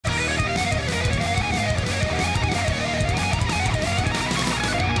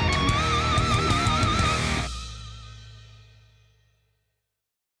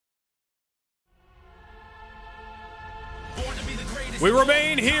We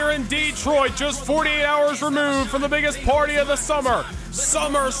remain here in Detroit, just 48 hours removed from the biggest party of the summer,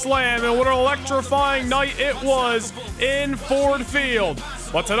 SummerSlam, and what an electrifying night it was in Ford Field.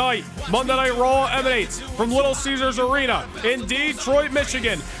 But tonight, Monday Night Raw emanates from Little Caesars Arena in Detroit,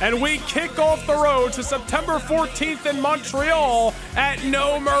 Michigan, and we kick off the road to September 14th in Montreal at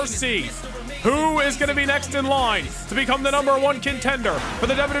No Mercy. Who is going to be next in line to become the #1 contender for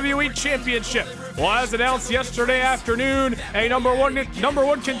the WWE Championship? Well, as announced yesterday afternoon, a number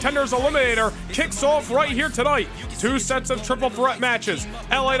one contenders eliminator kicks off right here tonight. 2 sets of triple threat matches.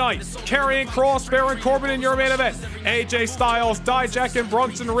 LA Knight, Karrion Kross, Baron Corbin in your main event. AJ Styles, Dijak, and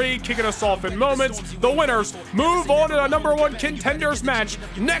Bronson Reed kicking us off in moments. The winners move on to a #1 contenders match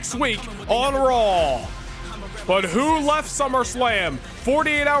next week on Raw. But who left SummerSlam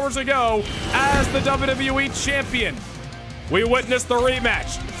 48 hours ago as the WWE Champion? We witnessed the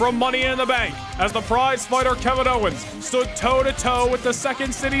rematch from Money in the Bank as the prize fighter Kevin Owens stood toe-to-toe with the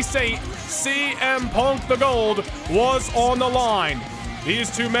Second City Saint. CM Punk the Gold was on the line. These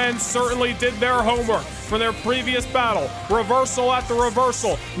two men certainly did their homework for their previous battle. Reversal after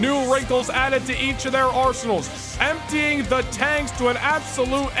reversal, new wrinkles added to each of their arsenals, emptying the tanks to an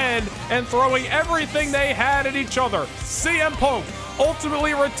absolute end and throwing everything they had at each other. CM Punk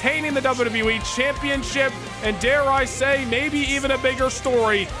ultimately retaining the WWE Championship, and dare I say, maybe even a bigger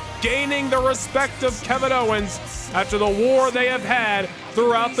story, gaining the respect of Kevin Owens after the war they have had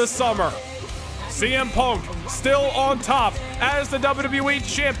throughout the summer. CM Punk still on top as the WWE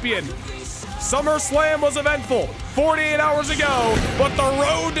Champion. SummerSlam was eventful 48 hours ago, but the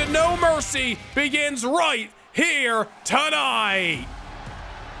road to No Mercy begins right here tonight.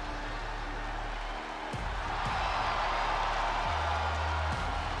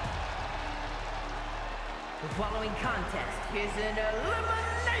 The following contest is an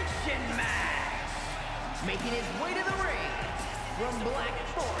elimination match. Making his way to the ring from Black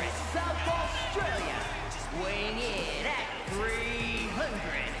Forest, South Australia, weighing in at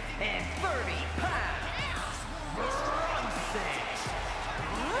 330 pounds, Bronson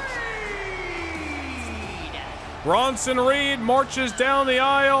Reed. Bronson Reed marches down the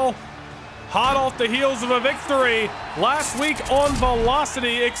aisle, hot off the heels of a victory last week on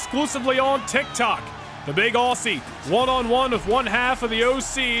Velocity, exclusively on TikTok. The big Aussie, one-on-one with one half of the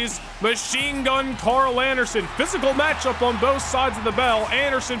OC's Machine Gun Carl Anderson. Physical matchup on both sides of the bell.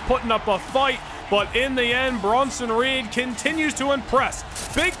 Anderson putting up a fight, but in the end, Bronson Reed continues to impress.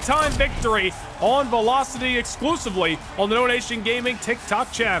 Big-time victory on Velocity, exclusively on the No Nation Gaming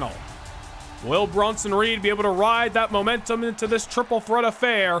TikTok channel. Will Bronson Reed be able to ride that momentum into this triple threat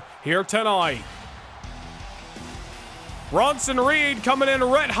affair here tonight? Bronson Reed coming in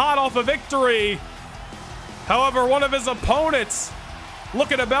red hot off a victory. However, one of his opponents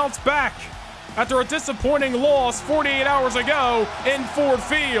looking to bounce back after a disappointing loss 48 hours ago in Ford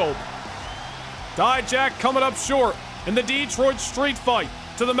Field. Dijak coming up short in the Detroit street fight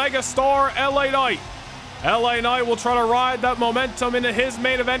to the megastar LA Knight. LA Knight will try to ride that momentum into his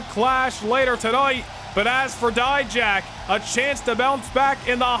main event clash later tonight. But as for Dijak, a chance to bounce back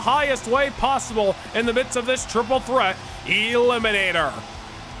in the highest way possible in the midst of this triple threat eliminator.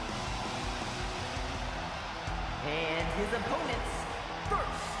 And his opponents,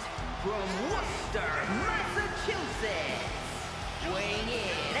 first from Worcester, Massachusetts, weighing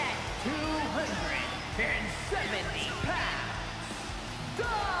in at 270 pounds,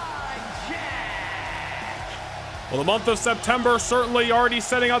 Dijak. Well, the month of September certainly already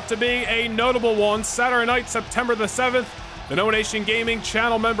setting up to be a notable one. Saturday night, September the 7th, the No Nation Gaming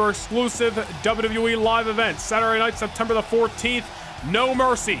channel member exclusive WWE live event. Saturday night, September the 14th, No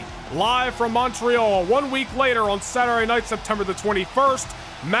Mercy, live from Montreal. 1 week later on Saturday night, September the 21st,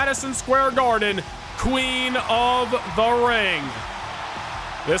 Madison Square Garden, Queen of the Ring.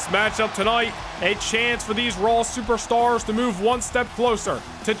 This matchup tonight, a chance for these Raw superstars to move one step closer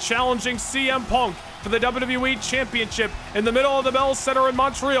to challenging CM Punk for the WWE Championship in the middle of the Bell Center in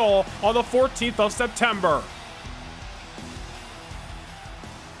Montreal on the 14th of September.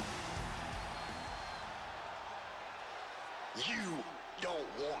 You don't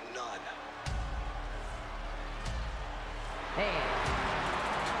want none. And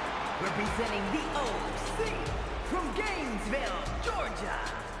representing the OC from Gainesville, Georgia,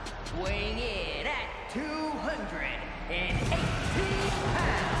 weighing in at 218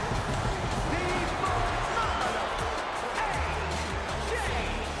 pounds, the phenomenal AJ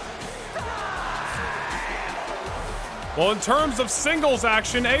Styles. Well, in terms of singles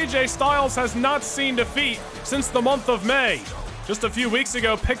action, AJ Styles has not seen defeat since the month of May. Just a few weeks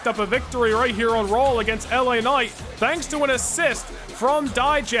ago, picked up a victory right here on Raw against LA Knight, thanks to an assist from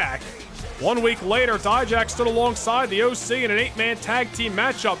Dijak. 1 week later, Dijak stood alongside the OC in an 8-man tag team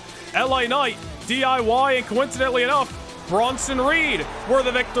matchup. LA Knight, DIY, and coincidentally enough, Bronson Reed were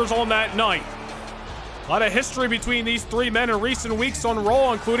the victors on that night. A lot of history between these three men in recent weeks on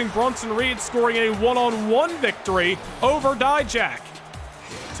Raw, including Bronson Reed scoring a one-on-one victory over Dijak.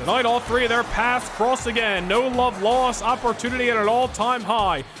 Tonight, all three of their paths cross again. No love lost, opportunity at an all-time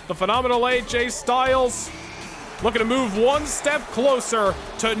high. The phenomenal AJ Styles looking to move one step closer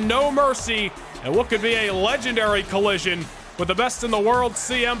to No Mercy and what could be a legendary collision with the best in the world,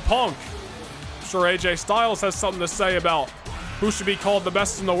 CM Punk. I'm sure AJ Styles has something to say about who should be called the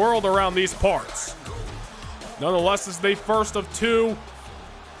best in the world around these parts. Nonetheless, this is the first of two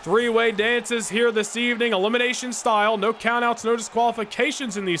three-way dances here this evening, elimination style. No countouts, no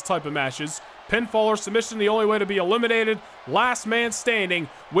disqualifications in these type of matches. Pinfall or submission, the only way to be eliminated. Last man standing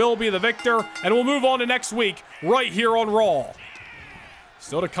will be the victor, and we'll move on to next week right here on Raw.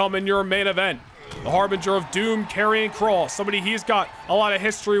 Still to come in your main event, the harbinger of doom, Karrion Kross, somebody he's got a lot of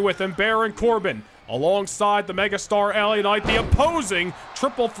history with, and Baron Corbin, alongside the megastar LA Knight, the opposing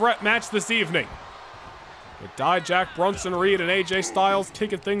triple threat match this evening. With Dijak, Bronson Reed, and AJ Styles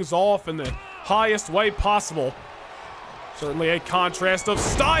kicking things off in the highest way possible. Certainly a contrast of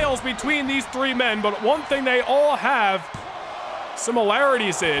styles between these three men, but one thing they all have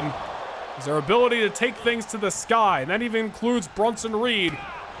similarities in is their ability to take things to the sky, and that even includes Bronson Reed.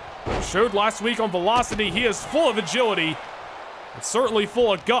 He showed last week on Velocity he is full of agility and certainly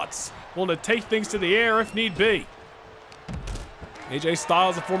full of guts, willing to take things to the air if need be. AJ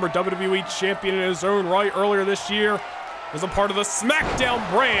Styles, a former WWE champion in his own right earlier this year, was a part of the SmackDown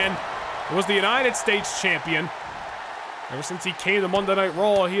brand and was the United States champion. Ever since he came to Monday Night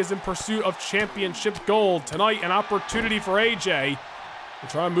Raw, he is in pursuit of championship gold. Tonight, an opportunity for AJ to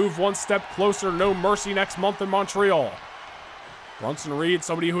try and move one step closer to No Mercy next month in Montreal. Bronson Reed,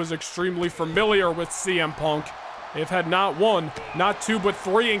 somebody who is extremely familiar with CM Punk. They've had not one, not two, but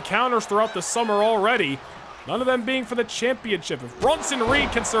three encounters throughout the summer already. None of them being for the championship. If Bronson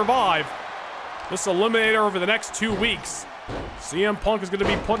Reed can survive this eliminator over the next 2 weeks, CM Punk is going to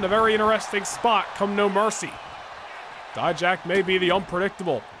be put in a very interesting spot come No Mercy. Dijak may be the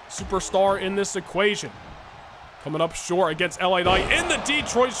unpredictable superstar in this equation. Coming up short against LA Knight in the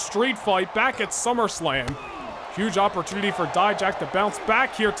Detroit Street Fight back at SummerSlam. Huge opportunity for Dijak to bounce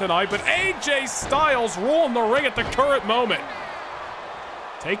back here tonight, but AJ Styles ruling the ring at the current moment.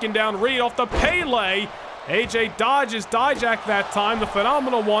 Taking down Reed off the Pele. AJ dodges Dijak that time. The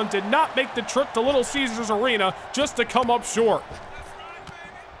phenomenal one did not make the trip to Little Caesars Arena just to come up short.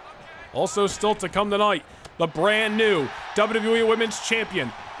 Also still to come tonight, the brand new WWE Women's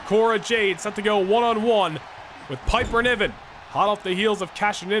Champion, Cora Jade, set to go one-on-one with Piper Niven. Hot off the heels of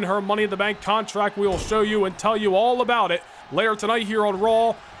cashing in her Money in the Bank contract. We will show you and tell you all about it later tonight here on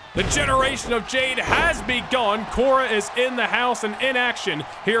Raw. The generation of Jade has begun. Cora is in the house and in action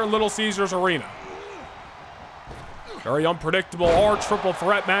here in Little Caesars Arena. Very unpredictable are triple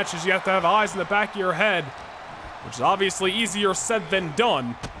threat matches. You have to have eyes in the back of your head, which is obviously easier said than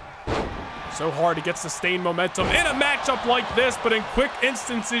done. So hard to get sustained momentum in a matchup like this, but in quick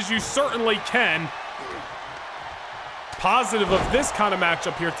instances you certainly can. Positive of this kind of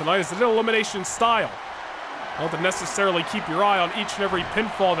matchup here tonight is an elimination style. You don't have to necessarily keep your eye on each and every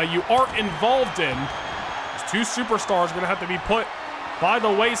pinfall that you are involved in. These two superstars are going to have to be put by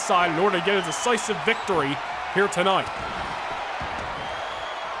the wayside in order to get a decisive victory here tonight.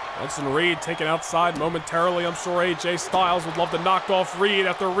 Bronson Reed taken outside momentarily. I'm sure AJ Styles would love to knock off Reed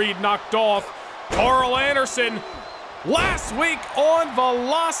after Reed knocked off Carl Anderson last week on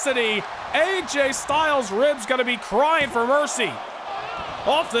Velocity. AJ Styles' ribs got to be crying for mercy.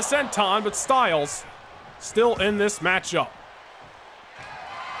 Off the senton, but Styles still in this matchup.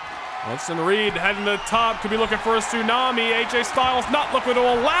 Bronson Reed heading to the top, could be looking for a tsunami. AJ Styles not looking to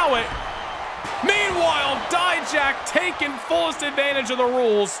allow it. Meanwhile, Dijak taking fullest advantage of the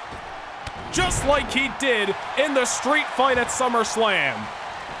rules, just like he did in the street fight at SummerSlam.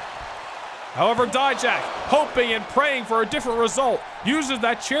 However, Dijak, hoping and praying for a different result, uses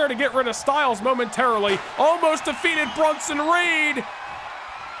that chair to get rid of Styles momentarily, almost defeated Bronson Reed.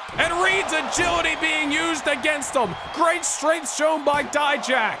 And Reed's agility being used against him. Great strength shown by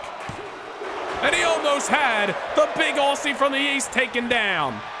Dijak. And he almost had the big Aussie from the East taken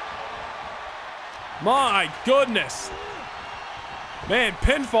down. My goodness. Man,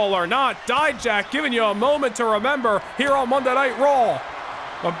 pinfall or not, Dijak giving you a moment to remember here on Monday Night Raw.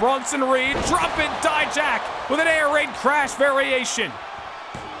 But Bronson Reed dropping Dijak with an air raid crash variation.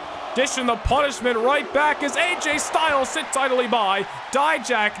 Dishing the punishment right back as AJ Styles sits idly by.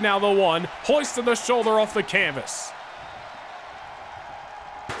 Dijak now the one, hoisting the shoulder off the canvas.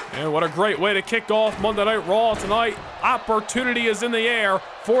 And what a great way to kick off Monday Night Raw tonight. Opportunity is in the air.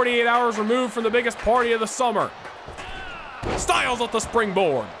 48 hours removed from the biggest party of the summer. Styles off the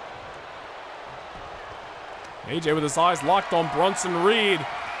springboard. AJ with his eyes locked on Bronson Reed.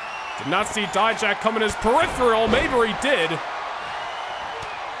 Did not see Dijak coming his peripheral. Maybe he did.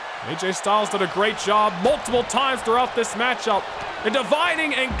 AJ Styles did a great job multiple times throughout this matchup in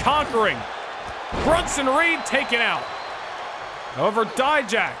dividing and conquering. Bronson Reed taken out. However,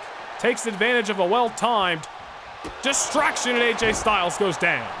 Dijak takes advantage of a well-timed distraction and AJ Styles goes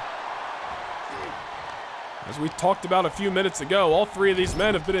down. As we talked about a few minutes ago, all three of these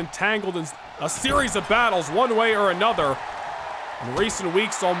men have been entangled in a series of battles one way or another in recent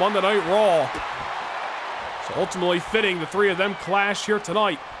weeks on Monday Night Raw. So ultimately fitting the three of them clash here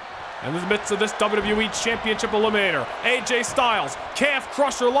tonight. In the midst of this WWE Championship Eliminator, AJ Styles, calf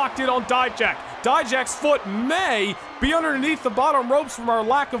crusher locked in on Dijak. Dijak's foot may be underneath the bottom ropes from our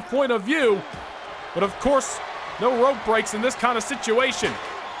lack of point of view, but of course, no rope breaks in this kind of situation.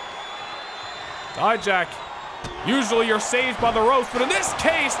 Dijak, usually you're saved by the ropes, but in this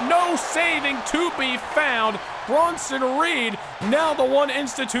case, no saving to be found. Bronson Reed, now the one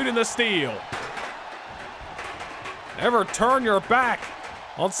instituting the steal. Never turn your back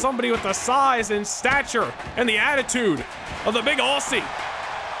on somebody with the size and stature and the attitude of the big Aussie.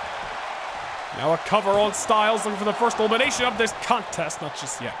 Now a cover on Styles, looking for the first elimination of this contest. Not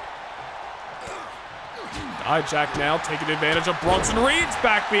just yet. Dijak now taking advantage of Bronson Reed's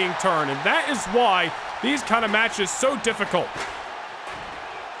back being turned, and that is why these kind of matches so difficult.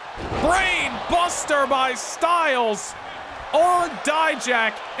 Brain buster by Styles on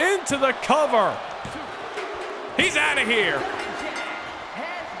Dijak into the cover. He's out of here.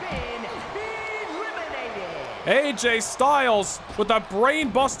 AJ Styles with a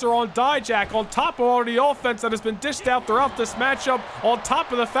brain buster on Dijak on top of all the offense that has been dished out throughout this matchup, on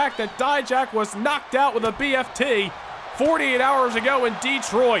top of the fact that Dijak was knocked out with a BFT 48 hours ago in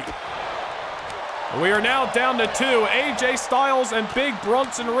Detroit. We are now down to two, AJ Styles and Big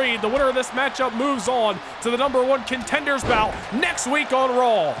Bronson Reed. The winner of this matchup moves on to the #1 Contenders bout next week on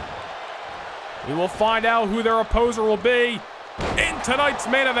Raw. We will find out who their opposer will be in tonight's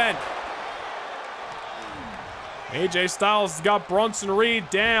main event. AJ Styles has got Bronson Reed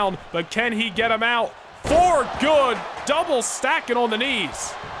down, but can he get him out for good? Double stacking on the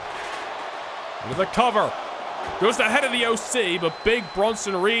knees. With a cover. Goes the head of the OC, but Big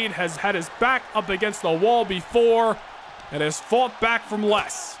Bronson Reed has had his back up against the wall before and has fought back from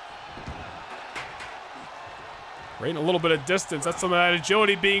less. Creating a little bit of distance. That's some of that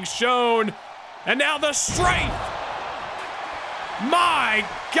agility being shown. And now the strength. My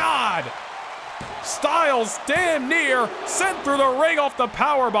God. Styles damn near sent through the ring off the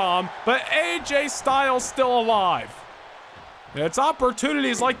powerbomb, but AJ Styles still alive. And it's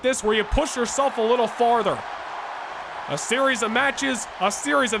opportunities like this where you push yourself a little farther. A series of matches, a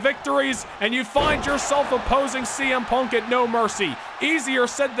series of victories, and you find yourself opposing CM Punk at No Mercy. Easier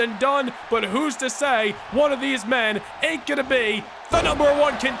said than done, but who's to say one of these men ain't gonna be the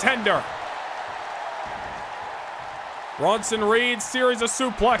 #1 contender? Bronson Reed, series of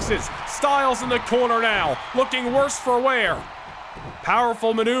suplexes. Styles in the corner now, looking worse for wear.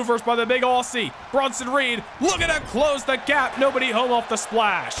 Powerful maneuvers by the big Aussie. Bronson Reed looking to close the gap. Nobody home off the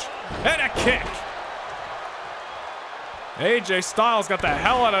splash. And a kick. AJ Styles got the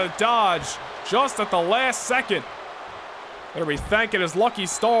hell out of dodge just at the last second. Better be thanking his lucky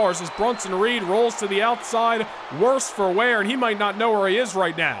stars as Bronson Reed rolls to the outside. Worse for wear, and he might not know where he is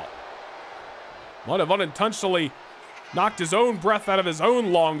right now. Might have unintentionally knocked his own breath out of his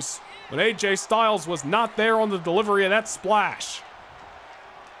own lungs when AJ Styles was not there on the delivery of that splash.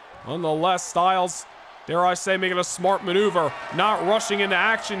 Nonetheless, Styles, dare I say, making a smart maneuver, not rushing into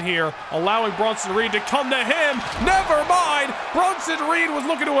action here, allowing Bronson Reed to come to him. Never mind! Bronson Reed was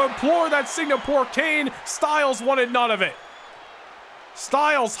looking to implore that Singapore cane. Styles wanted none of it.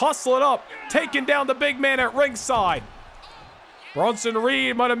 Styles hustling up, taking down the big man at ringside. Bronson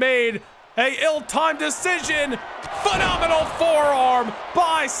Reed might have made a ill-timed decision. Phenomenal forearm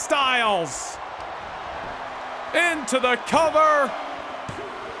by Styles. Into the cover.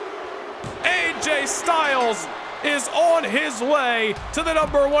 AJ Styles is on his way to the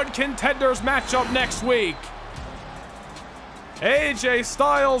 #1 Contenders matchup next week. AJ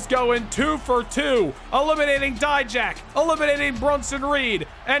Styles going 2 for 2, eliminating Dijak, eliminating Bronson Reed,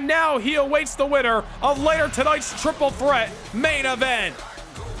 and now he awaits the winner of later tonight's triple threat main event.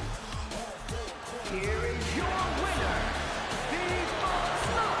 Here is your winner, the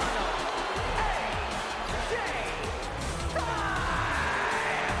phenomenal AJ Styles.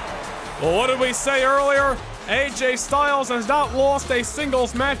 Well, what did we say earlier? AJ Styles has not lost a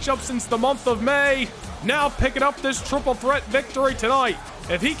singles matchup since the month of May. Now picking up this triple threat victory tonight.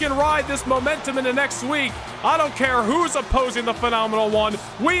 If he can ride this momentum into next week, I don't care who's opposing the Phenomenal One,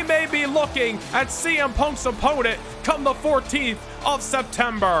 we may be looking at CM Punk's opponent come the 14th of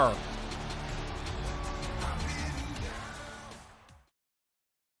September.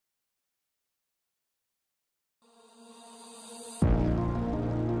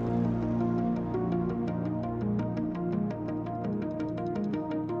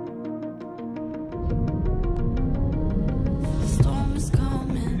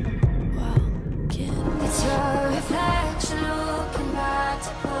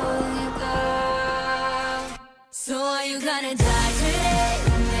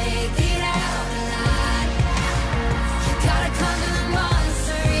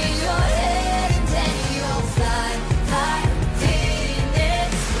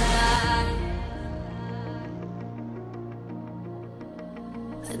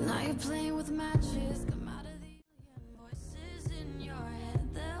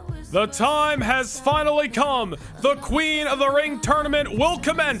 The time has finally come. The Queen of the Ring tournament will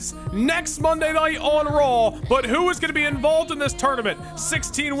commence next Monday night on Raw. But who is going to be involved in this tournament?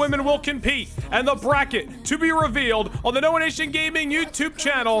 16 women will compete, and the bracket to be revealed on the No Nation Gaming YouTube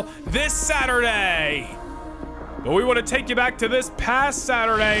channel this Saturday. But we want to take you back to this past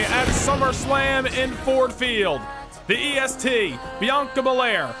Saturday at SummerSlam in Ford Field. The EST, Bianca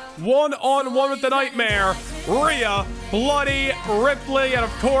Belair, one-on-one with the Nightmare, Rhea, Bloody Ripley, and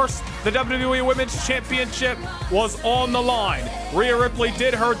of course, the WWE Women's Championship was on the line. Rhea Ripley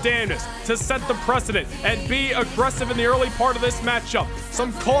did her damnedest to set the precedent and be aggressive in the early part of this matchup.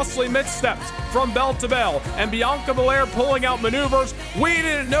 Some costly missteps from bell to bell, and Bianca Belair pulling out maneuvers we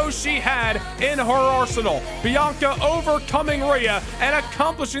didn't know she had in her arsenal. Bianca overcoming Rhea and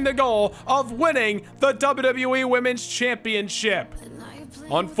accomplishing the goal of winning the WWE Women's Championship.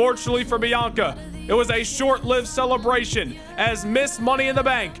 Unfortunately for Bianca, it was a short-lived celebration as Miss Money in the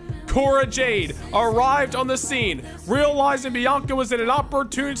Bank, Cora Jade, arrived on the scene, realizing Bianca was in an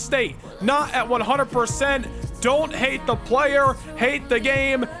opportune state, not at 100%. Don't hate the player, hate the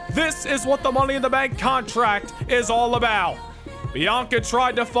game. This is what the Money in the Bank contract is all about. Bianca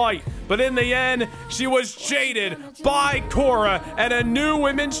tried to fight, but in the end, she was jaded by Cora, and a new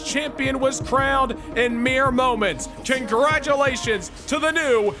women's champion was crowned in mere moments. Congratulations to the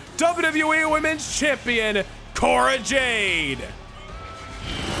new WWE Women's Champion, Cora Jade.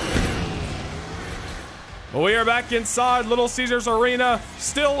 We are back inside Little Caesars Arena,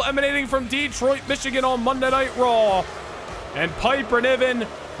 still emanating from Detroit, Michigan on Monday Night Raw. And Piper Niven,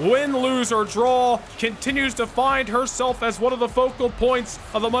 win, lose, or draw, continues to find herself as one of the focal points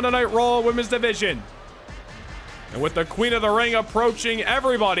of the Monday Night Raw Women's Division. And with the Queen of the Ring approaching,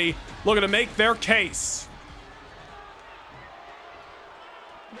 everybody looking to make their case.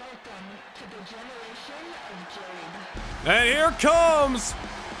 And here comes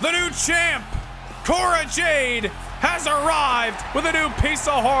the new champ. Cora Jade has arrived with a new piece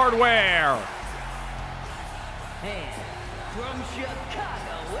of hardware. And from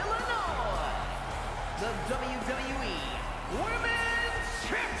Chicago, Illinois, the WWE Women's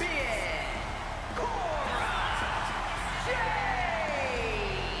Champion, Cora Jade.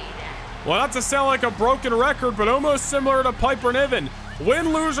 Well, not to sound like a broken record, but almost similar to Piper Niven.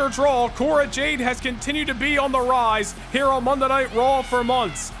 Win, lose, or draw, Cora Jade has continued to be on the rise here on Monday Night Raw for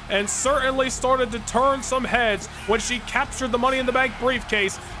months, and certainly started to turn some heads when she captured the Money in the Bank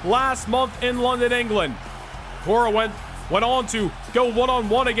briefcase last month in London, England. Cora went on to go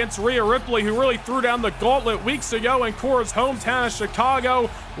one-on-one against Rhea Ripley, who really threw down the gauntlet weeks ago in Cora's hometown of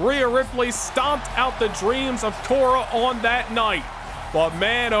Chicago. Rhea Ripley stomped out the dreams of Cora on that night. But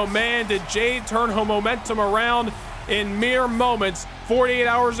man, oh man, did Jade turn her momentum around in mere moments 48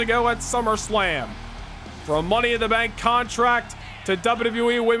 hours ago at SummerSlam. From Money in the Bank contract to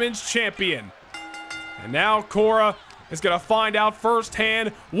WWE Women's Champion. And now Cora is going to find out firsthand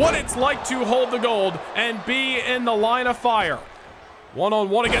what it's like to hold the gold and be in the line of fire.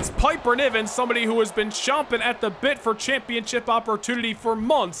 One-on-one against Piper Niven, somebody who has been chomping at the bit for championship opportunity for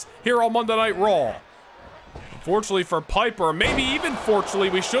months here on Monday Night Raw. Unfortunately for Piper, maybe even fortunately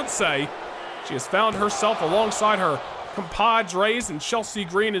we should say, she has found herself alongside her compadres in Chelsea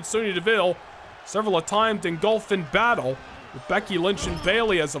Green and Sonya Deville, several times engulfed in battle with Becky Lynch and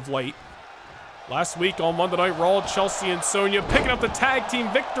Bayley as of late. Last week on Monday Night Raw, Chelsea and Sonya picking up the tag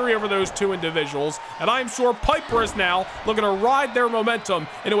team victory over those two individuals, and I'm sure Piper is now looking to ride their momentum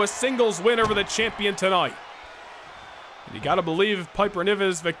into a singles win over the champion tonight. And you gotta believe if Piper Niven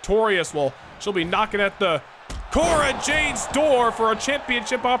is victorious, well, she'll be knocking at the Cora Jade's door for a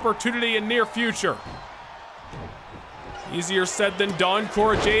championship opportunity in near future. Easier said than done.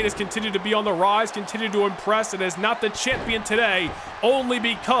 Cora Jade has continued to be on the rise, continued to impress, and is not the champion today only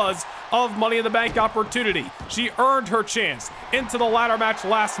because of Money in the Bank opportunity. She earned her chance into the ladder match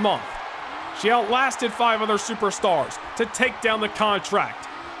last month. She outlasted 5 other superstars to take down the contract.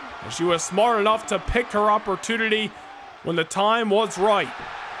 And she was smart enough to pick her opportunity when the time was right.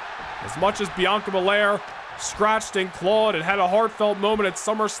 As much as Bianca Belair scratched and clawed and had a heartfelt moment at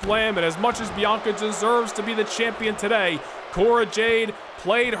SummerSlam, and as much as Bianca deserves to be the champion today, Cora Jade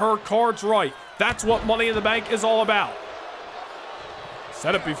played her cards right. That's what Money in the Bank is all about.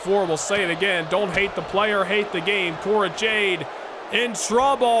 Said it before, we'll say it again. Don't hate the player, hate the game. Cora Jade in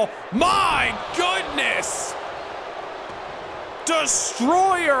trouble. My goodness!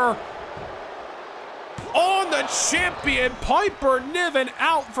 Destroyer on the champion. Piper Niven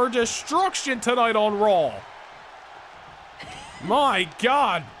out for destruction tonight on Raw. My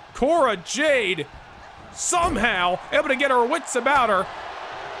God, Cora Jade somehow able to get her wits about her.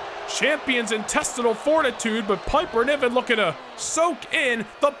 Champion's intestinal fortitude, but Piper Niven looking to soak in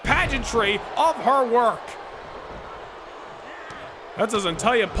the pageantry of her work. That doesn't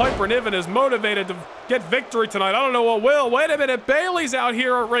tell you Piper Niven is motivated to get victory tonight. I don't know what will. Wait a minute, Bayley's out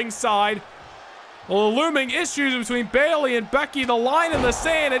here at ringside. Well, the looming issues between Bayley and Becky, the line in the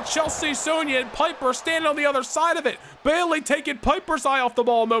sand, and Chelsea, Sonya, and Piper standing on the other side of it. Bayley taking Piper's eye off the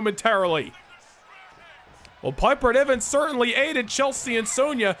ball momentarily. Well, Piper Niven certainly aided Chelsea and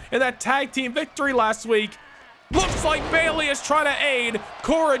Sonya in that tag team victory last week. Looks like Bayley is trying to aid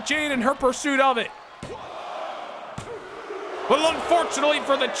Cora Jade in her pursuit of it. But unfortunately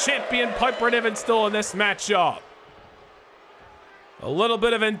for the champion, Piper Niven still in this matchup. A little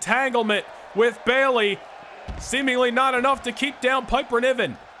bit of entanglement with Bayley, seemingly not enough to keep down Piper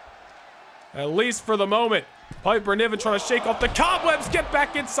Niven. At least for the moment. Piper Niven trying to shake off the cobwebs, get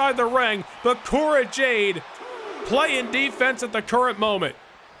back inside the ring, but Cora Jade playing defense at the current moment.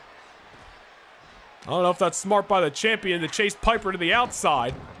 I don't know if that's smart by the champion to chase Piper to the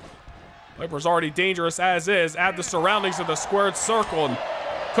outside. Piper's already dangerous as is. Add the surroundings of the squared circle and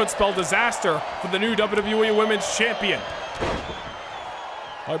could spell disaster for the new WWE Women's Champion.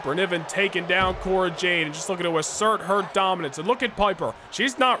 Piper Niven taking down Cora Jade and just looking to assert her dominance. And look at Piper.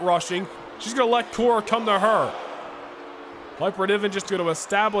 She's not rushing. She's going to let Cora come to her. Piper Niven just going to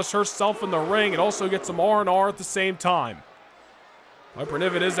establish herself in the ring and also get some R&R at the same time. Piper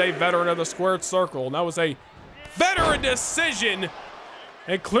Niven is a veteran of the squared circle, and that was a veteran decision.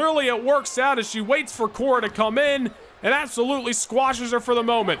 And clearly it works out as she waits for Cora to come in and absolutely squashes her for the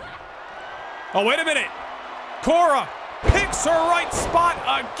moment. Oh, wait a minute. Cora picks her right spot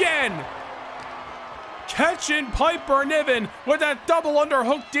again. Catching Piper Niven with that double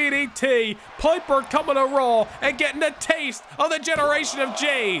underhook DDT. Piper coming to Raw and getting a taste of the generation of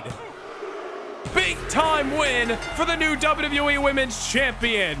Jade. Big time win for the new WWE Women's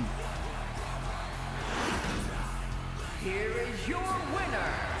Champion. Here is your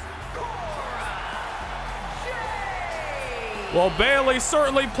winner, Cora Jade. Well, Bayley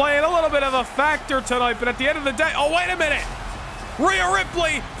certainly playing a little bit of a factor tonight, but at the end of the day, oh, wait a minute. Rhea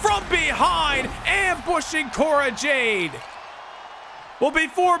Ripley from behind, ambushing Cora Jade. Well,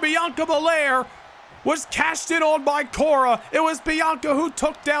 before Bianca Belair was cashed in on by Cora, it was Bianca who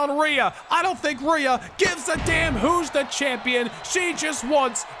took down Rhea. I don't think Rhea gives a damn who's the champion. She just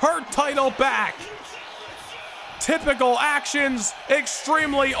wants her title back. Typical actions,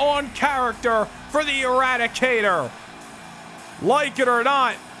 extremely on character for the Eradicator. Like it or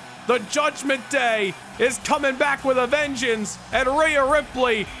not, the Judgment Day is coming back with a vengeance, and Rhea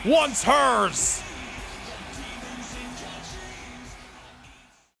Ripley wants hers.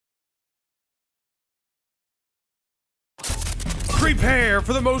 Prepare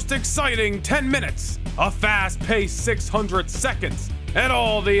for the most exciting 10 minutes, a fast-paced 600 seconds, and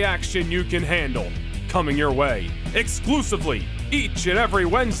all the action you can handle. Coming your way exclusively each and every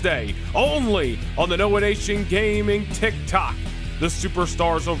Wednesday, only on the Noah Nation Gaming TikTok. The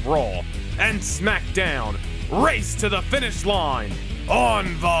superstars of Raw and SmackDown race to the finish line on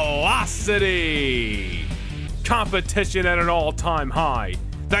velocity. Competition at an all-time high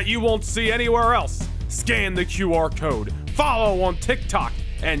that you won't see anywhere else. Scan the QR code, follow on TikTok,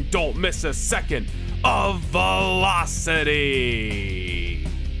 and don't miss a second of velocity.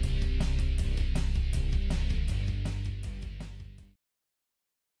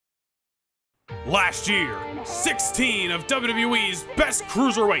 Last year, 16 of WWE's best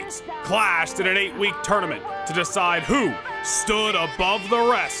cruiserweights clashed in an 8-week tournament to decide who stood above the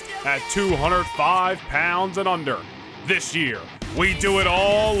rest at 205 pounds and under. This year, we do it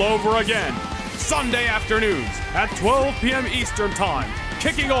all over again. Sunday afternoons at 12 p.m. Eastern Time,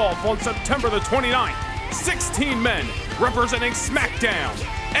 kicking off on September the 29th. 16 men representing SmackDown,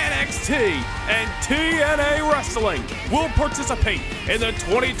 NXT, and TNA Wrestling, will participate in the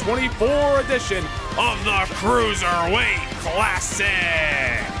 2024 edition of the Cruiserweight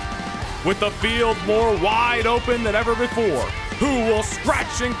Classic. With the field more wide open than ever before, who will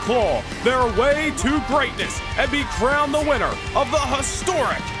scratch and claw their way to greatness and be crowned the winner of the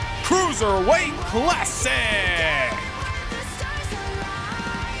historic Cruiserweight Classic?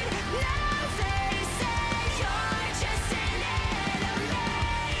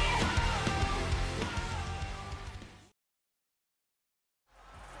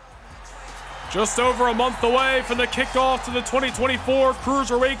 Just over a month away from the kickoff to the 2024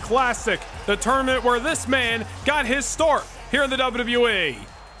 Cruiserweight Classic, the tournament where this man got his start here in the WWE.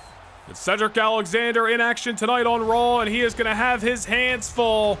 It's Cedric Alexander in action tonight on Raw, and he is going to have his hands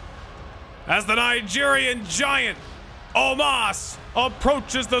full as the Nigerian giant, Omos,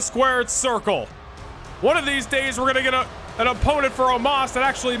 approaches the squared circle. One of these days, we're going to get an opponent for Omos that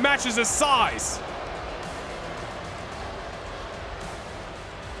actually matches his size.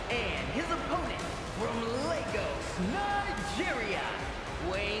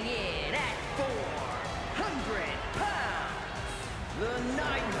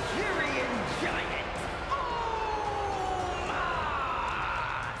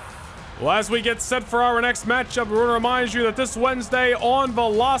 Well, as we get set for our next matchup, we want to remind you that this Wednesday on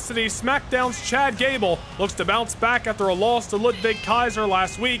Velocity, SmackDown's Chad Gable looks to bounce back after a loss to Ludwig Kaiser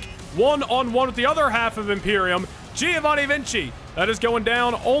last week, one-on-one with the other half of Imperium, Giovanni Vinci. That is going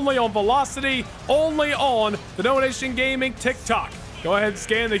down only on Velocity, only on the No Nation Gaming TikTok. Go ahead and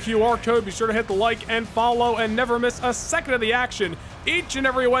scan the QR code. Be sure to hit the like and follow and never miss a second of the action each and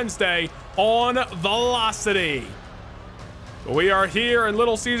every Wednesday on Velocity. We are here in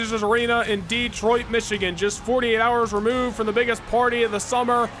Little Caesars Arena in Detroit, Michigan, just 48 hours removed from the biggest party of the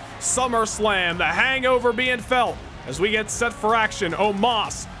summer, SummerSlam. The hangover being felt as we get set for action.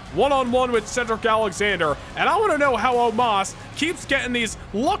 Omos one-on-one with Cedric Alexander. And I want to know how Omos keeps getting these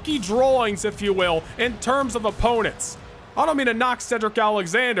lucky drawings, if you will, in terms of opponents. I don't mean to knock Cedric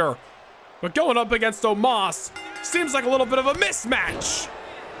Alexander, but going up against Omos seems like a little bit of a mismatch.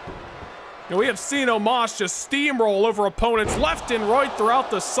 And we have seen Omos just steamroll over opponents left and right throughout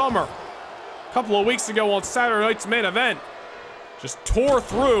the summer. A couple of weeks ago on Saturday night's main event, just tore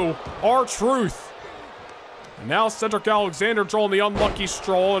through R-Truth. And now Cedric Alexander drawing the unlucky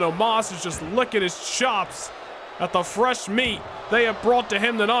stroll, and Omos is just licking his chops at the fresh meat they have brought to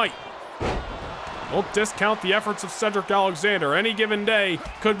him tonight. Don't discount the efforts of Cedric Alexander. Any given day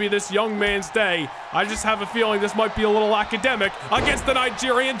could be this young man's day. I just have a feeling this might be a little academic against the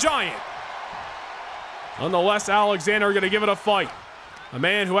Nigerian giant. Nonetheless, Alexander going to give it a fight. A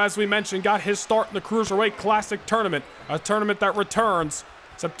man who, as we mentioned, got his start in the Cruiserweight Classic Tournament, a tournament that returns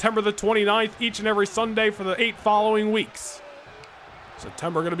September the 29th each and every Sunday for the 8 following weeks.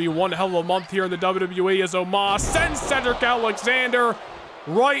 September going to be one hell of a month here in the WWE as Omos sends Cedric Alexander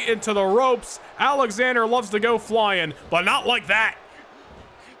right into the ropes. Alexander loves to go flying, but not like that.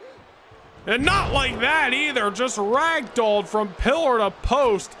 And not like that either, just ragdolled from pillar to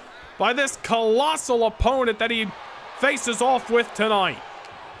post by this colossal opponent that he faces off with tonight.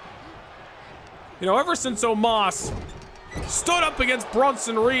 You know, ever since Omos stood up against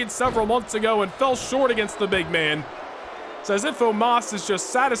Bronson Reed several months ago and fell short against the big man, it's as if Omos is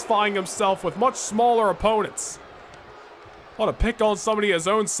just satisfying himself with much smaller opponents. Want to pick on somebody his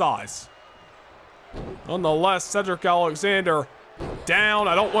own size. Nonetheless, Cedric Alexander down.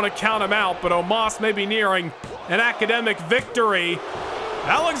 I don't want to count him out, but Omos may be nearing an academic victory.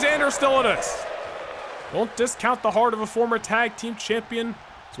 Alexander still in this. Don't discount the heart of a former tag team champion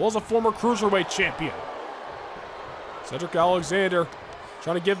as well as a former Cruiserweight champion. Cedric Alexander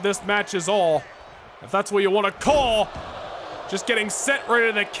trying to give this match his all, if that's what you want to call just getting sent right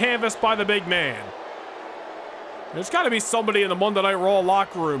to the canvas by the big man. There's got to be somebody in the Monday Night Raw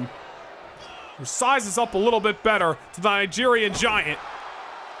locker room who sizes up a little bit better to the Nigerian giant.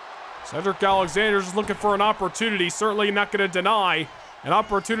 Cedric Alexander's just looking for an opportunity, certainly not going to deny an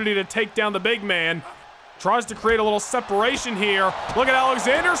opportunity to take down the big man. Tries to create a little separation here. Look at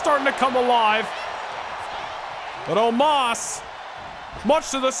Alexander starting to come alive. But Omos,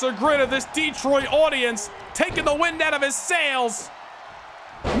 much to the chagrin of this Detroit audience, taking the wind out of his sails.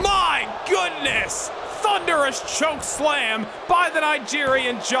 My goodness! Thunderous choke slam by the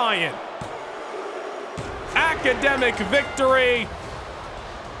Nigerian giant. Academic victory.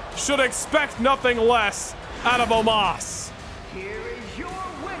 Should expect nothing less out of Omos. Here is your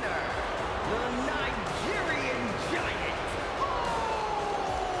winner, the Nigerian giant, Omos!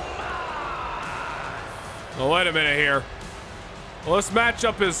 Well, wait a minute here. Well, this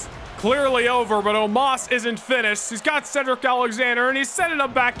matchup is clearly over, but Omos isn't finished. He's got Cedric Alexander, and he's sending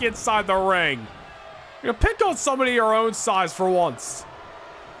him back inside the ring. Pick on somebody your own size for once.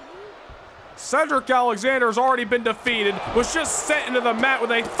 Cedric Alexander's already been defeated, was just sent into the mat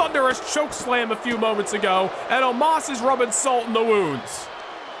with a thunderous chokeslam a few moments ago, and Omos is rubbing salt in the wounds.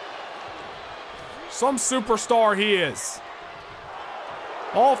 Some superstar he is.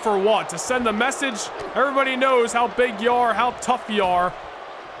 All for what? To send the message? Everybody knows how big you are, how tough you are,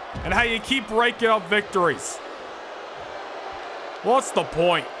 and how you keep raking up victories. What's the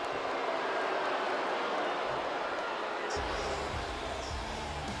point?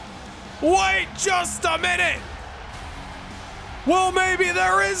 Wait just a minute! Well, maybe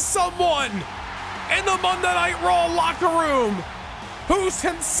there is someone in the Monday Night Raw locker room who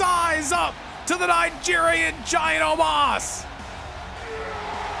can size up to the Nigerian giant Omos.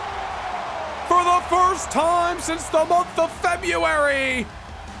 For the first time since the month of February,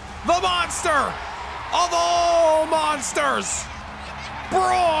 the monster of all monsters,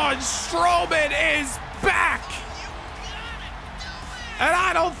 Braun Strowman, is back. And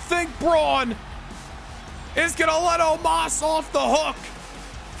I don't think Braun is gonna let Omos off the hook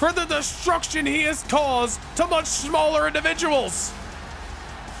for the destruction he has caused to much smaller individuals.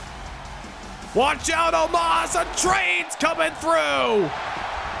 Watch out, Omos, a train's coming through.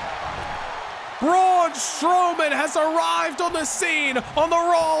 Braun Strowman has arrived on the scene on the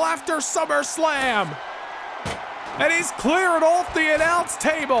Raw After SummerSlam. And he's clearing off the announce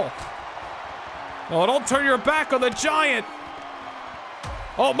table. Oh, don't turn your back on the giant.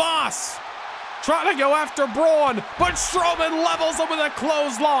 Omos trying to go after Braun, but Strowman levels him with a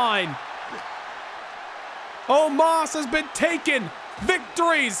clothesline. Omos has been taking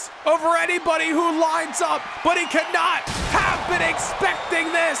victories over anybody who lines up, but he cannot have been expecting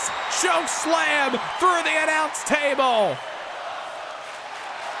this choke slam through the announce table.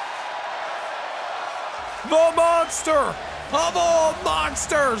 The monster of all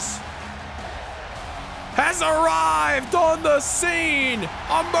monsters has arrived on the scene,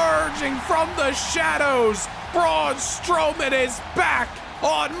 emerging from the shadows. Braun Strowman is back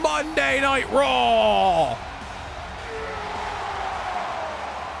on Monday Night Raw.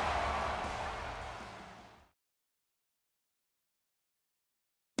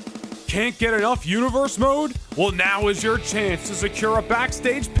 Can't get enough Universe mode? Well, now is your chance to secure a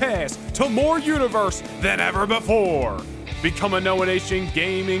backstage pass to more Universe than ever before. Become a Noah Nation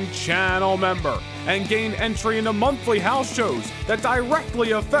Gaming channel member and gain entry into monthly house shows that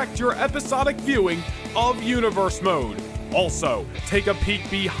directly affect your episodic viewing of Universe mode. Also, take a peek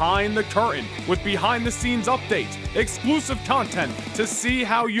behind the curtain with behind-the-scenes updates, exclusive content to see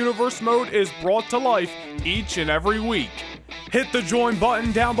how Universe mode is brought to life each and every week. Hit the join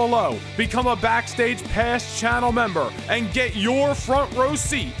button down below, become a Backstage Pass channel member, and get your front row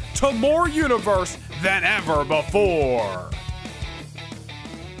seat to more Universe than ever before.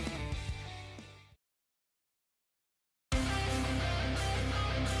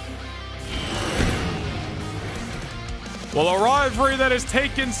 Well, a rivalry that has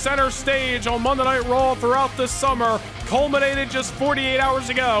taken center stage on Monday Night Raw throughout the summer culminated just 48 hours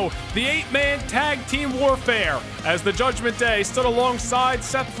ago. The 8-man tag team warfare as the Judgment Day stood alongside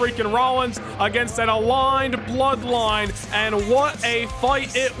Seth freaking Rollins against an aligned bloodline, and what a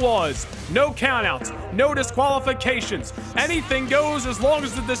fight it was. No countouts, no disqualifications. Anything goes as long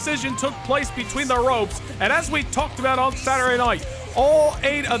as the decision took place between the ropes. And as we talked about on Saturday night, all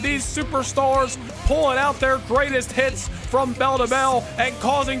 8 of these superstars pulling out their greatest hits from bell to bell and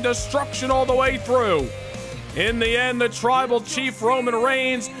causing destruction all the way through. In the end, the Tribal Chief Roman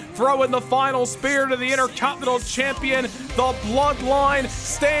Reigns throwing the final spear to the Intercontinental Champion, the Bloodline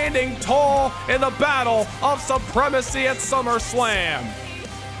standing tall in the battle of supremacy at SummerSlam.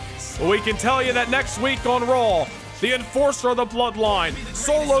 We can tell you that next week on Raw, the enforcer of the Bloodline,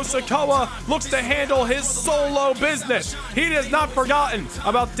 Solo Sikoa, looks to handle his solo business. He has not forgotten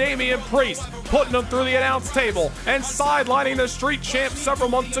about Damian Priest putting him through the announce table and sidelining the Street Champ several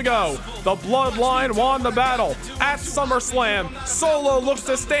months ago. The Bloodline won the battle at SummerSlam. Solo looks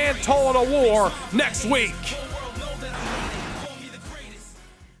to stand tall in a war next week.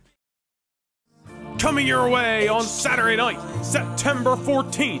 Coming your way on Saturday night, September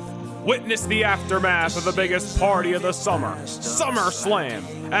 14th. Witness the aftermath of the biggest party of the summer,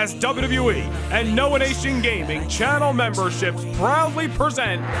 SummerSlam, as WWE and Noah Nation Gaming channel memberships proudly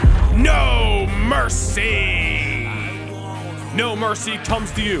present No Mercy. No Mercy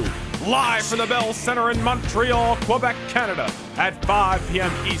comes to you live from the Bell Center in Montreal, Quebec, Canada at 5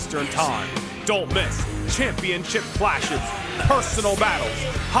 p.m. Eastern Time. Don't miss championship clashes, personal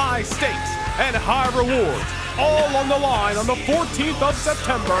battles, high stakes, and high rewards all on the line on the 14th of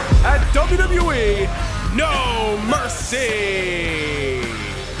September at WWE No Mercy.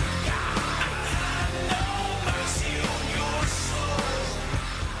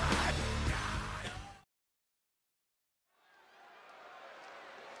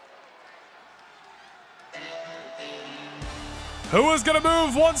 Who is going to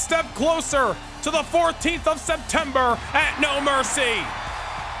move one step closer to the 14th of September at No Mercy?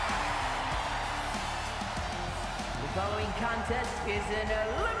 The following contest is an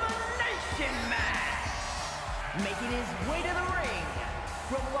elimination match. Making his way to the ring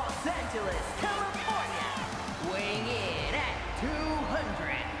from Los Angeles, California, weighing in at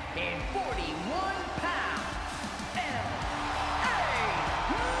 241 pounds,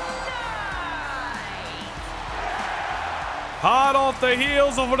 Hot off the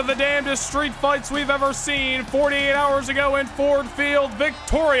heels of one of the damnedest street fights we've ever seen, 48 hours ago in Ford Field,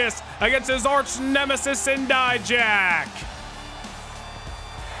 victorious against his arch nemesis in Dijak.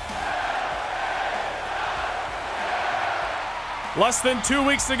 Less than 2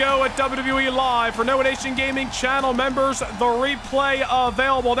 weeks ago at WWE Live for No Nation Gaming channel members, the replay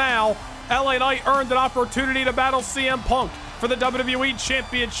available now. LA Knight earned an opportunity to battle CM Punk for the WWE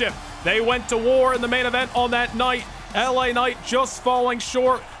Championship. They went to war in the main event on that night. LA Knight just falling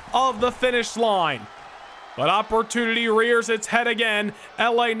short of the finish line. But opportunity rears its head again.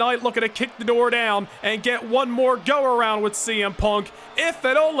 LA Knight looking to kick the door down and get one more go around with CM Punk, if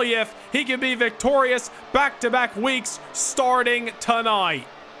and only if he can be victorious back-to-back weeks starting tonight.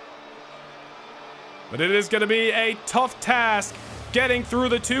 But it is going to be a tough task getting through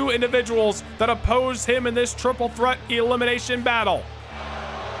the two individuals that oppose him in this triple threat elimination battle.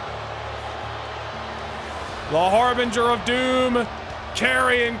 The Harbinger of Doom,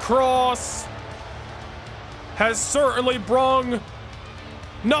 Karrion Kross, has certainly brung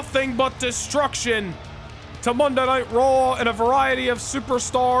nothing but destruction to Monday Night Raw and a variety of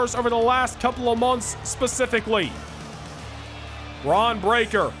superstars over the last couple of months specifically. Bron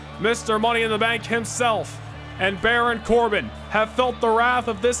Breakker, Mr. Money in the Bank himself, and Baron Corbin have felt the wrath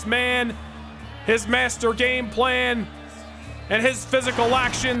of this man, his master game plan, and his physical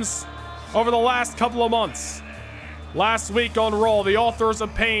actions over the last couple of months. Last week on Raw, the Authors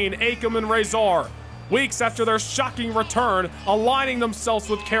of Pain, Akam and Razor, weeks after their shocking return, aligning themselves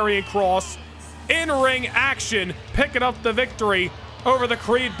with Karrion Kross, in-ring action, picking up the victory over the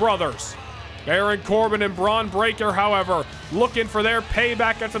Creed brothers. Baron Corbin and Bron Breakker, however, looking for their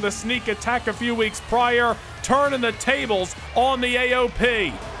payback after the sneak attack a few weeks prior, turning the tables on the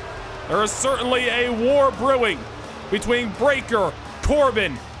AOP. There is certainly a war brewing between Breakker,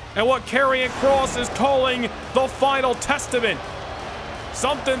 Corbin, and what Karrion Kross is calling the Final Testament.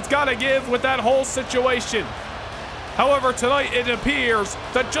 Something's got to give with that whole situation. However, tonight it appears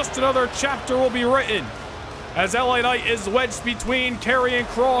that just another chapter will be written, as LA Knight is wedged between Karrion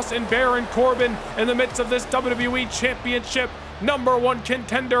Kross and Baron Corbin in the midst of this WWE Championship #1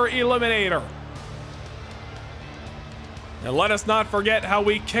 contender eliminator. And let us not forget how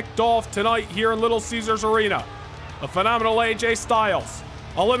we kicked off tonight here in Little Caesars Arena. A phenomenal AJ Styles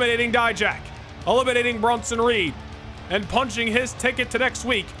eliminating Dijak, eliminating Bronson Reed, and punching his ticket to next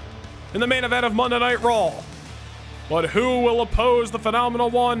week in the main event of Monday Night Raw. But who will oppose the Phenomenal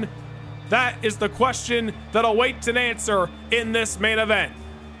One? That is the question that awaits an answer in this main event.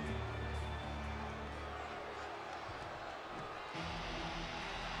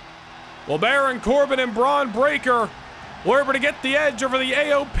 Well, Baron Corbin and Bron Breakker were able to get the edge over the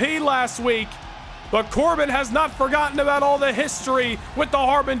AOP last week, but Corbin has not forgotten about all the history with the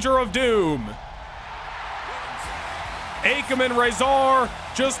Harbinger of Doom. Akam and Razor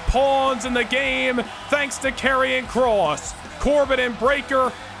just pawns in the game thanks to Karrion Kross. Corbin and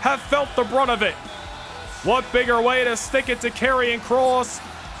Breakker have felt the brunt of it. What bigger way to stick it to Karrion Kross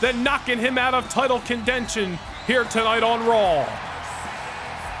than knocking him out of title contention here tonight on Raw?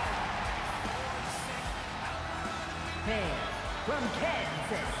 And from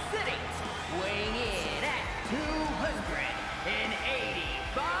Kansas City, weighing in at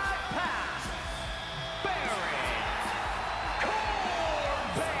 285 pounds, Baron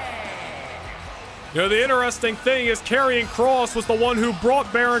Corbin. You know, the interesting thing is Karrion Kross was the one who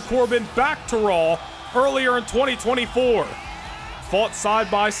brought Baron Corbin back to Raw earlier in 2024. Fought side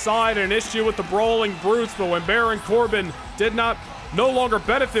by side in an issue with the Brawling Brutes, but when Baron Corbin no longer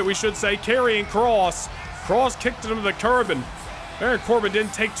benefit, we should say, Karrion Kross, Kross kicked him to the curb, and Baron Corbin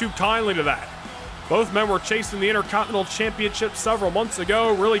didn't take too kindly to that. Both men were chasing the Intercontinental Championship several months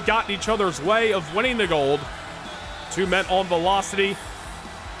ago, really got in each other's way of winning the gold. Two men on velocity.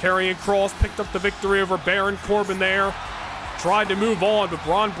 Karrion Kross picked up the victory over Baron Corbin there. tried to move on, but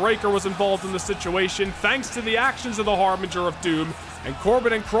Braun Breaker was involved in the situation thanks to the actions of the Harbinger of Doom, and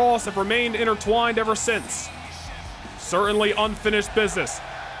Corbin and Kross have remained intertwined ever since. Certainly unfinished business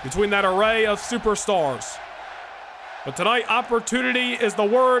between that array of superstars. But tonight, opportunity is the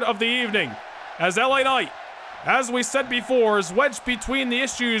word of the evening, as LA Knight, as we said before, is wedged between the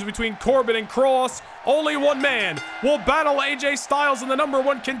issues between Corbin and Kross. Only one man will battle AJ Styles in the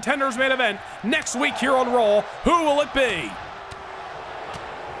 #1 Contenders main event next week here on Raw. Who will it be?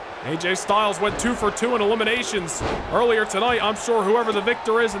 AJ Styles went 2 for 2 in eliminations earlier tonight. I'm sure whoever the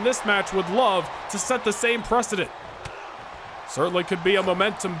victor is in this match would love to set the same precedent. Certainly could be a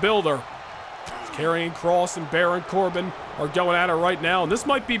momentum builder. Karrion Kross and Baron Corbin are going at it right now, and this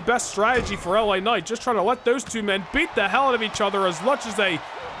might be best strategy for LA Knight, just trying to let those two men beat the hell out of each other as much as they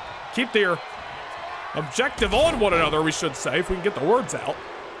keep their objective on one another, we should say, if we can get the words out.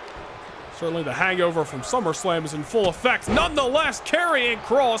 Certainly the hangover from SummerSlam is in full effect. Nonetheless, Karrion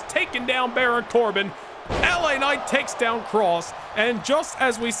Kross taking down Baron Corbin. LA Knight takes down Kross, and just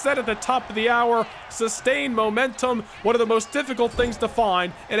as we said at the top of the hour, sustained momentum, one of the most difficult things to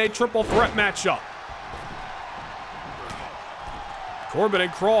find in a triple threat matchup. Corbin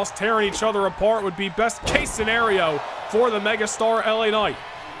and Kross tearing each other apart would be best case scenario for the megastar LA Knight,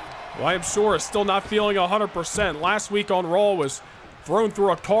 who I am sure is still not feeling 100%. Last week on Raw was thrown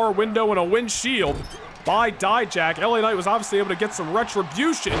through a car window and a windshield by Dijak. LA Knight was obviously able to get some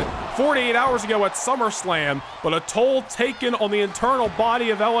retribution 48 hours ago at SummerSlam, but a toll taken on the internal body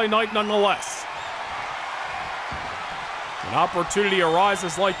of LA Knight nonetheless. An opportunity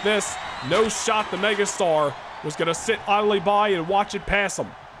arises like this, no shot the megastar was going to sit idly by and watch it pass him.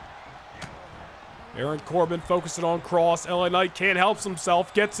 Baron Corbin focusing on Kross. LA Knight can't help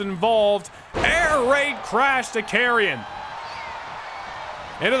himself, gets involved. Air raid crash to Karrion.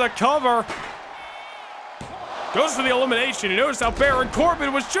 Into the cover. Goes for the elimination. You notice how Baron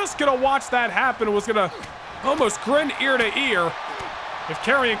Corbin was just going to watch that happen and was going to almost grin ear to ear if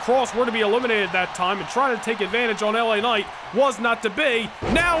Karrion Kross were to be eliminated that time, and trying to take advantage on LA Knight was not to be.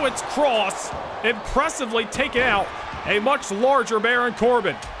 Now it's Kross impressively taking out a much larger Baron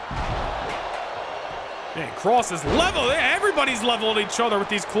Corbin. Man, Kross is level. Everybody's leveling each other with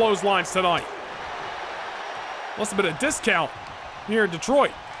these clotheslines tonight. Must have been a discount here in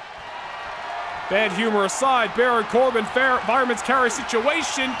Detroit. Bad humor aside, Baron Corbin, fireman's carry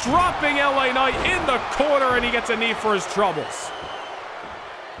situation, dropping LA Knight in the corner, and he gets a knee for his troubles.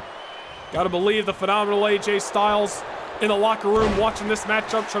 Gotta believe the phenomenal AJ Styles in the locker room watching this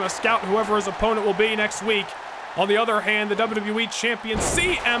matchup, trying to scout whoever his opponent will be next week. On the other hand, the WWE Champion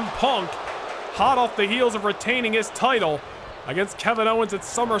CM Punk, hot off the heels of retaining his title against Kevin Owens at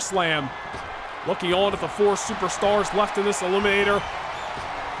SummerSlam, looking on at the 4 superstars left in this Eliminator.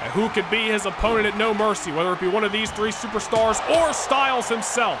 And who could be his opponent at No Mercy, whether it be one of these 3 superstars or Styles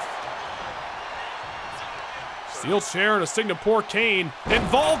himself. Steel chair and a Singapore cane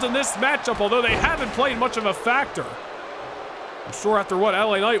involved in this matchup, although they haven't played much of a factor. I'm sure after what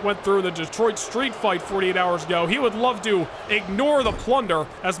LA Knight went through in the Detroit street fight 48 hours ago, he would love to ignore the plunder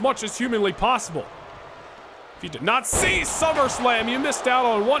as much as humanly possible. If you did not see SummerSlam, you missed out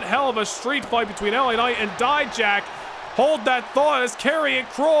on one hell of a street fight between LA Knight and Dijak. Hold that thought as Karrion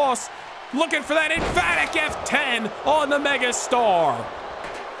Kross looking for that emphatic F10 on the megastar.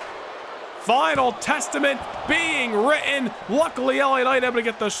 Final testament being written. Luckily, LA Knight able to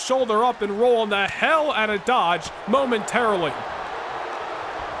get the shoulder up and rolling the hell out of Dodge momentarily.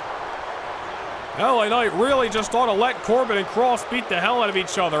 LA Knight really just ought to let Corbin and Kross beat the hell out of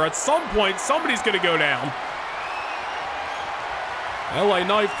each other. At some point, somebody's going to go down. LA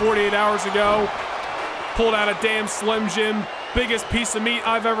Knight 48 hours ago pulled out a damn Slim Jim. Biggest piece of meat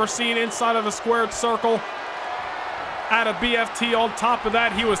I've ever seen inside of a squared circle. Add a BFT on top of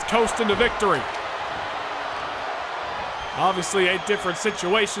that, he was coasting to victory. Obviously a different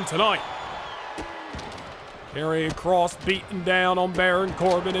situation tonight. Karrion Kross beating down on Baron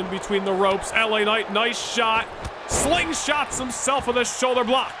Corbin in between the ropes. LA Knight, nice shot. Slingshots himself with a shoulder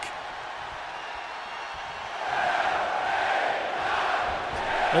block.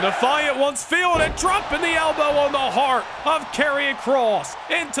 The Defiant once fielded, dropping the elbow on the heart of Karrion Kross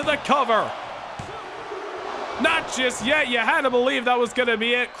into the cover. Not just yet, you had to believe that was going to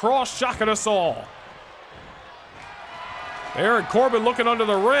be it. Kross shocking us all. Baron Corbin looking under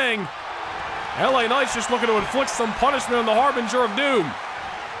the ring. LA Knight's just looking to inflict some punishment on the Harbinger of Doom.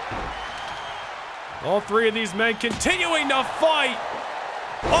 All 3 of these men continuing to fight.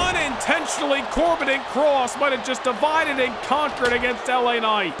 Unintentionally, Corbin and Kross might have just divided and conquered against LA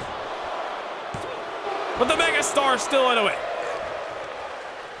Knight. But the megastar's still into it.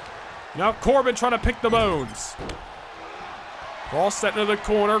 Now Corbin trying to pick the bones. Kross set into the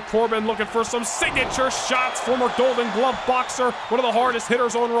corner. Corbin looking for some signature shots. Former Golden Glove boxer, one of the hardest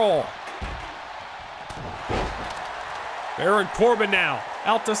hitters on Raw. Baron Corbin now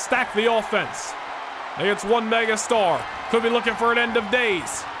out to stack the offense. Against one megastar. Could be looking for an end of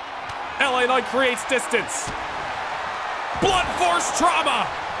days. LA Knight creates distance. Blunt force trauma.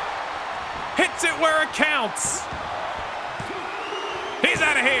 Hits it where it counts. He's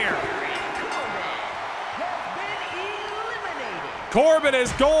out of here. Corbin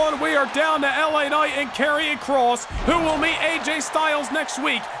is gone. We are down to LA Knight and Karrion Kross, who will meet AJ Styles next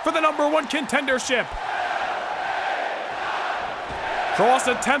week for the #1 contendership. Kross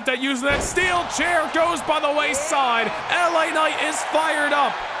attempt at using that steel chair goes by the wayside. LA Knight is fired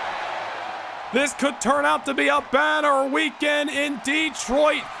up. This could turn out to be a banner weekend in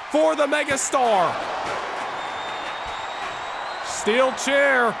Detroit for the megastar. Steel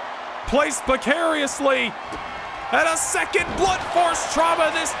chair placed precariously. And a second blunt force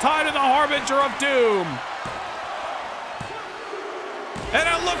trauma, this time to the harbinger of doom. And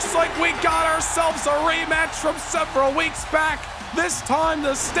it looks like we got ourselves a rematch from several weeks back. This time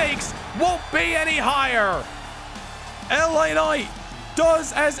the stakes won't be any higher. LA Knight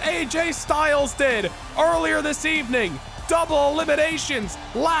does as AJ Styles did earlier this evening. Double eliminations,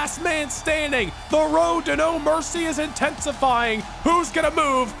 last man standing. The road to no mercy is intensifying. Who's gonna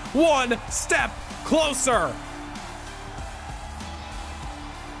move one step closer?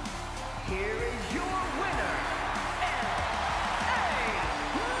 Here is your winner,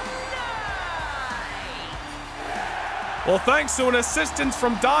 Well, thanks to an assistance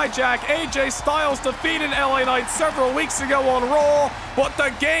from Dijak, AJ Styles defeated LA Knight several weeks ago on Raw, but the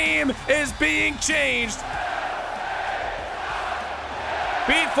game is being changed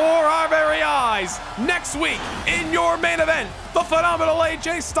before our very eyes. Next week, in your main event, the phenomenal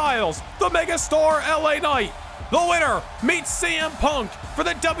AJ Styles, the megastar LA Knight. The winner meets CM Punk for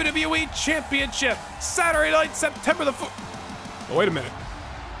the WWE Championship. Saturday night, September the 4th. Oh, wait a minute.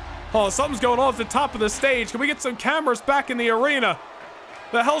 Oh, something's going on at the top of the stage. Can we get some cameras back in the arena?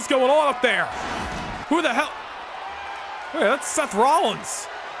 The hell's going on up there? Who the hell? Hey, that's Seth Rollins.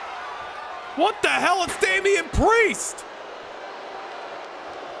 What the hell? It's Damian Priest.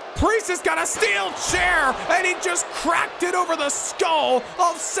 Priest has got a steel chair, and he just cracked it over the skull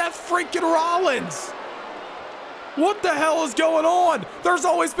of Seth freaking Rollins. What the hell is going on? There's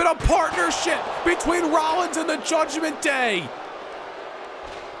always been a partnership between Rollins and the Judgment Day.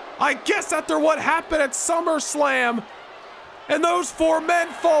 I guess after what happened at SummerSlam and those four men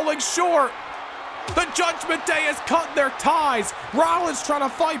falling short, the Judgment Day has cut their ties. Rollins trying to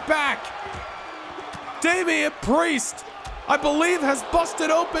fight back. Damian Priest, I believe, has busted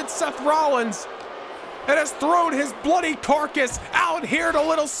open Seth Rollins and has thrown his bloody carcass out here to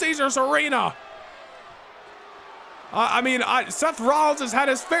Little Caesars Arena. Seth Rollins has had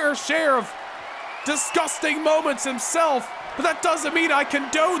his fair share of disgusting moments himself, but that doesn't mean I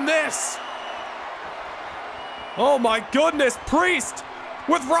condone this. Oh my goodness, Priest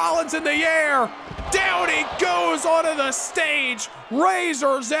with Rollins in the air. Down he goes onto the stage,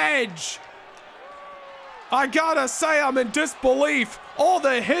 razor's edge. I gotta say, I'm in disbelief. All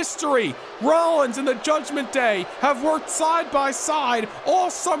the history, Rollins and the Judgment Day have worked side by side all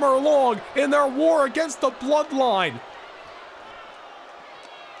summer long in their war against the Bloodline.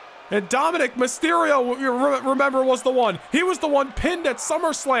 And Dominic Mysterio, remember, was the one. He was the one pinned at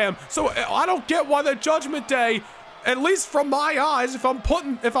SummerSlam. So I don't get why the Judgment Day, at least from my eyes, if I'm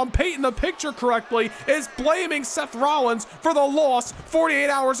painting the picture correctly, is blaming Seth Rollins for the loss 48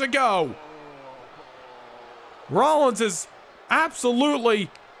 hours ago. Rollins is absolutely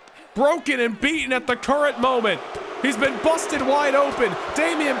broken and beaten at the current moment. He's been busted wide open.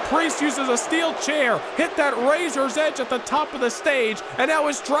 Damian Priest uses a steel chair, hit that razor's edge at the top of the stage, and now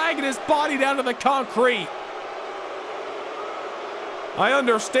is dragging his body down to the concrete. I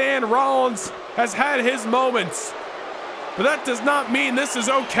understand Rollins has had his moments, but that does not mean this is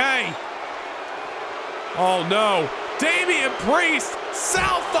okay. Oh no, Damian Priest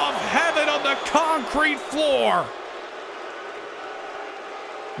south of heaven on the concrete floor.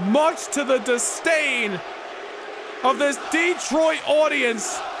 Much to the disdain of this Detroit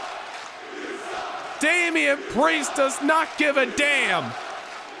audience, Damian Priest does not give a damn.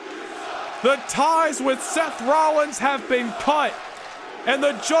 The ties with Seth Rollins have been cut, and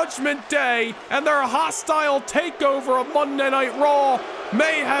the Judgment Day and their hostile takeover of Monday Night Raw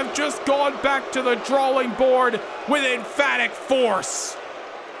may have just gone back to the drawing board with emphatic force.